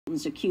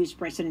accused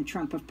President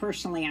Trump of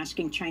personally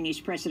asking Chinese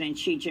President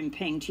Xi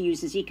Jinping to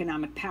use his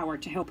economic power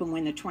to help him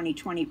win the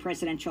 2020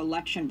 presidential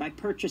election by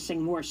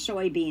purchasing more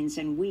soybeans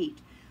and wheat.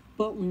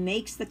 Bolton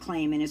makes the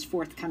claim in his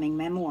forthcoming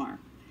memoir.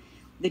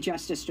 The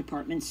Justice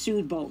Department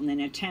sued Bolton in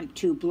an attempt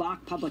to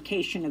block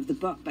publication of the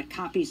book, but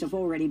copies have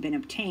already been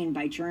obtained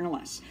by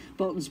journalists.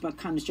 Bolton's book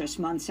comes just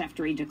months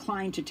after he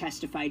declined to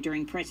testify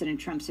during President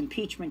Trump's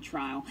impeachment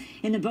trial.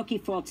 In the book, he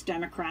faults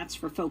Democrats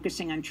for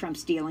focusing on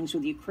Trump's dealings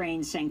with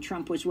Ukraine, saying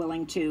Trump was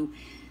willing to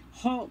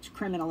halt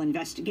criminal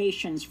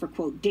investigations for,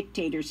 quote,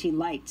 dictators he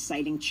liked,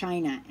 citing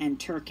China and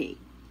Turkey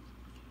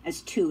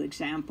as two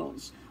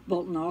examples.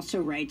 Bolton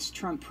also writes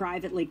Trump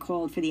privately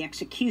called for the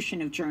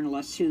execution of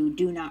journalists who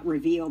do not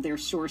reveal their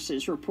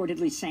sources,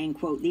 reportedly saying,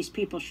 quote, these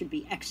people should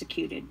be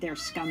executed, they're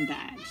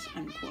scumbags,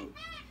 unquote.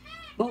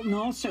 Bolton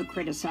also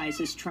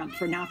criticizes Trump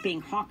for not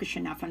being hawkish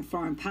enough on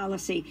foreign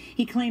policy.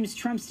 He claims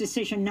Trump's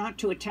decision not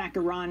to attack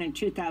Iran in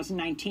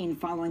 2019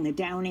 following the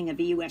downing of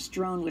a U.S.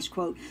 drone was,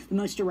 quote, the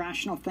most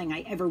irrational thing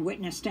I ever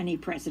witnessed any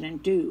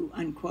president do,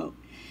 unquote.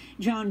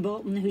 John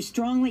Bolton, who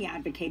strongly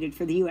advocated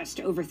for the U.S.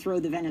 to overthrow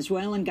the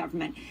Venezuelan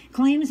government,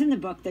 claims in the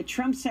book that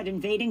Trump said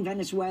invading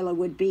Venezuela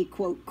would be,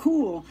 quote,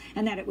 cool,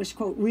 and that it was,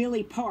 quote,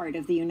 really part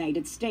of the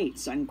United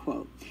States,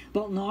 unquote.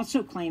 Bolton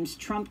also claims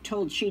Trump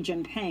told Xi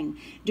Jinping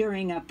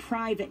during a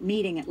private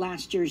meeting at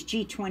last year's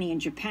G20 in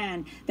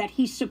Japan that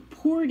he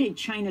supported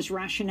China's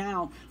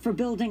rationale for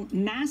building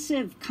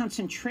massive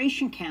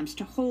concentration camps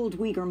to hold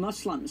Uyghur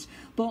Muslims.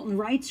 Bolton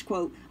writes,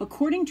 quote,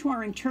 according to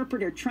our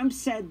interpreter, Trump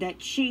said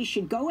that Xi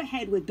should go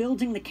ahead with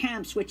building the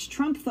camps, which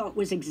Trump thought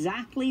was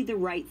exactly the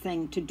right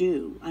thing to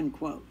do,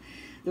 unquote.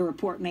 The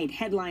report made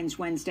headlines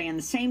Wednesday, on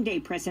the same day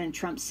President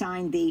Trump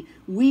signed the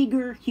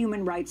Uyghur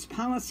Human Rights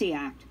Policy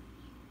Act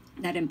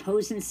that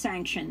imposes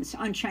sanctions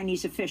on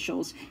Chinese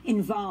officials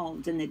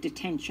involved in the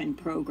detention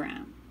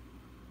program.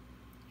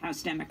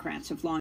 House Democrats have launched